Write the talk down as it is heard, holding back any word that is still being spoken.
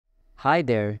Hi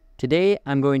there. Today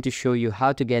I'm going to show you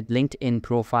how to get LinkedIn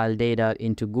profile data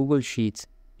into Google Sheets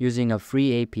using a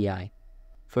free API.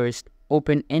 First,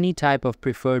 open any type of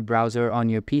preferred browser on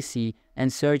your PC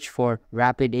and search for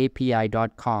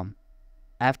rapidapi.com.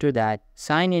 After that,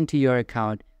 sign into your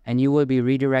account and you will be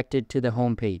redirected to the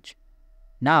home page.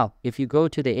 Now, if you go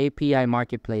to the API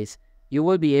Marketplace, you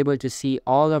will be able to see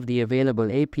all of the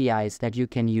available APIs that you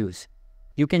can use.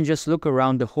 You can just look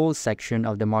around the whole section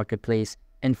of the marketplace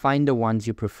and find the ones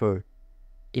you prefer.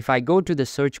 If I go to the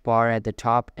search bar at the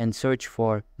top and search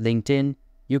for LinkedIn,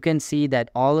 you can see that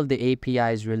all of the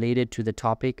APIs related to the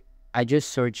topic I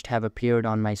just searched have appeared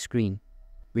on my screen.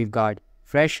 We've got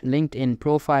fresh LinkedIn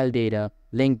profile data,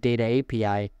 linked data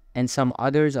API, and some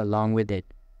others along with it.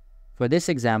 For this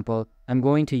example, I'm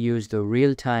going to use the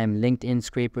real-time LinkedIn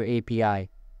Scraper API.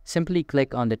 Simply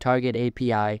click on the target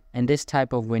API and this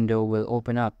type of window will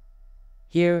open up.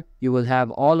 Here, you will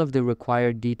have all of the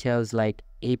required details like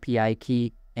API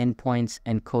key, endpoints,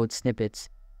 and code snippets.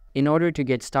 In order to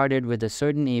get started with a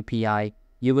certain API,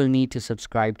 you will need to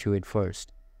subscribe to it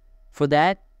first. For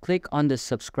that, click on the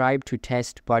Subscribe to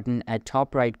Test button at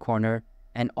top right corner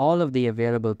and all of the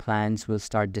available plans will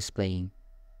start displaying.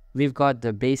 We've got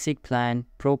the Basic Plan,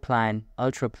 Pro Plan,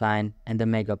 Ultra Plan, and the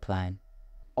Mega Plan.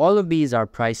 All of these are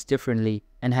priced differently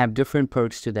and have different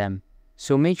perks to them.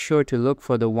 So make sure to look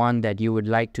for the one that you would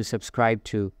like to subscribe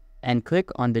to and click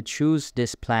on the Choose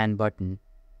This Plan button.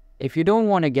 If you don't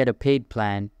want to get a paid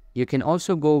plan, you can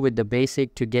also go with the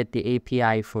basic to get the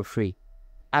API for free.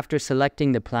 After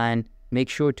selecting the plan, make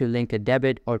sure to link a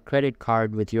debit or credit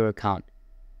card with your account.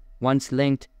 Once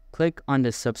linked, click on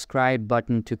the Subscribe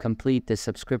button to complete the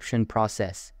subscription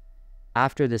process.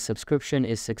 After the subscription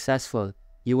is successful,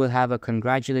 you will have a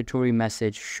congratulatory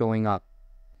message showing up.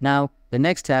 Now, the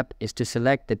next step is to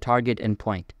select the target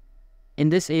endpoint. In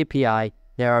this API,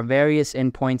 there are various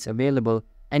endpoints available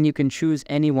and you can choose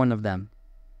any one of them.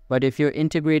 But if you're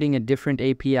integrating a different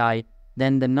API,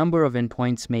 then the number of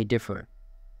endpoints may differ.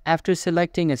 After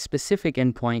selecting a specific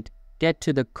endpoint, get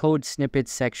to the code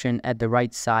snippets section at the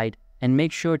right side and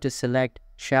make sure to select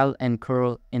shell and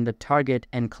curl in the target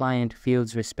and client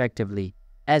fields respectively,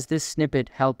 as this snippet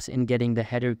helps in getting the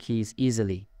header keys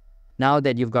easily. Now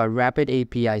that you've got Rapid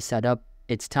API set up,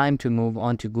 it's time to move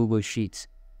on to Google Sheets.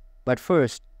 But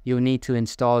first, you'll need to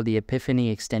install the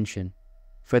Apipheny extension.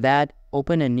 For that,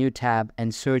 open a new tab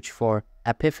and search for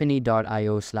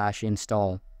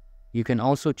apipheny.io/install. You can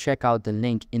also check out the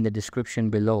link in the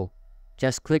description below.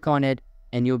 Just click on it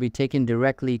and you'll be taken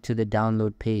directly to the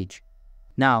download page.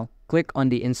 Now, click on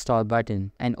the Install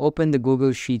button and open the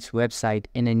Google Sheets website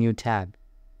in a new tab.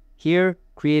 Here,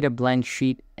 create a blank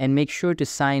sheet and make sure to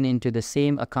sign into the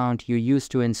same account you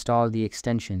used to install the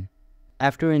extension.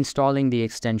 After installing the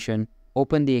extension,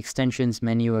 open the Extensions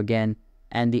menu again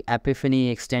and the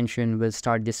Apipheny extension will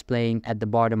start displaying at the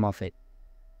bottom of it.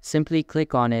 Simply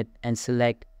click on it and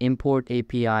select Import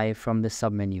API from the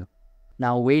submenu.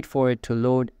 Now wait for it to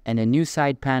load and a new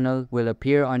side panel will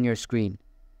appear on your screen.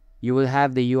 You will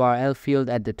have the URL field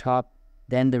at the top,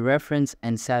 then the reference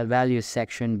and cell values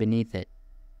section beneath it.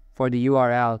 For the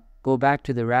URL, go back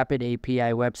to the Rapid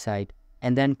API website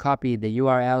and then copy the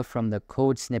URL from the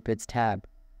Code Snippets tab.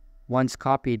 Once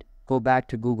copied, go back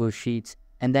to Google Sheets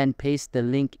and then paste the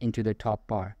link into the top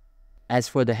bar. As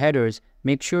for the headers,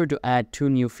 make sure to add 2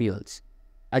 new fields.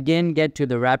 Again, get to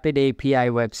the Rapid API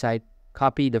website,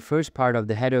 copy the first part of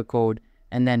the header code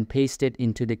and then paste it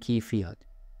into the key field.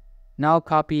 Now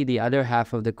copy the other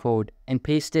half of the code and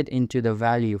paste it into the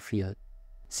value field.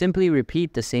 Simply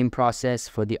repeat the same process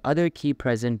for the other key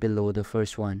present below the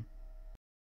first one.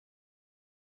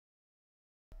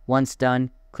 Once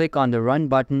done, click on the Run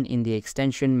button in the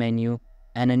extension menu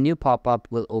and a new pop-up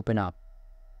will open up.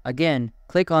 Again,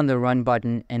 click on the Run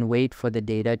button and wait for the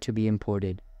data to be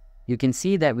imported. You can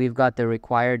see that we've got the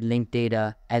required linked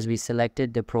data as we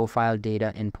selected the profile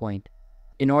data endpoint.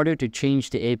 In order to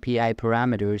change the API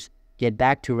parameters, get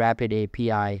back to Rapid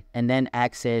API and then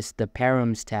access the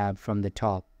Params tab from the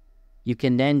top. You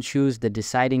can then choose the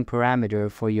deciding parameter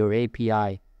for your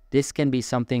API. This can be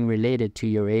something related to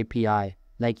your API,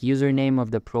 like username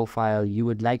of the profile you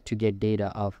would like to get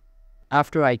data of.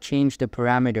 After I change the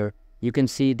parameter, you can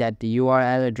see that the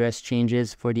URL address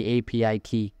changes for the API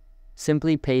key.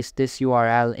 Simply paste this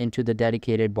URL into the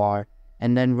dedicated bar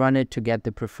and then run it to get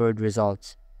the preferred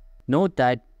results. Note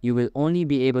that you will only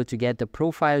be able to get the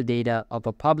profile data of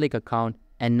a public account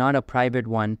and not a private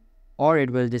one, or it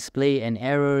will display an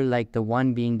error like the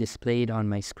one being displayed on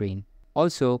my screen.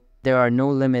 Also, there are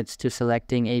no limits to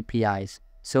selecting APIs,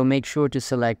 so make sure to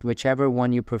select whichever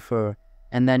one you prefer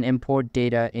and then import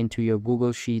data into your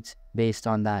Google Sheets based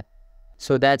on that.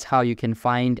 So that's how you can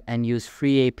find and use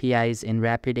free APIs in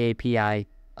Rapid API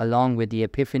along with the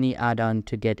Apipheny add-on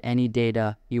to get any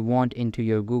data you want into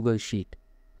your Google Sheet.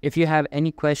 If you have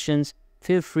any questions,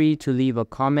 feel free to leave a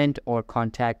comment or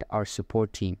contact our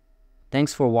support team.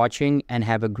 Thanks for watching and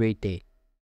have a great day.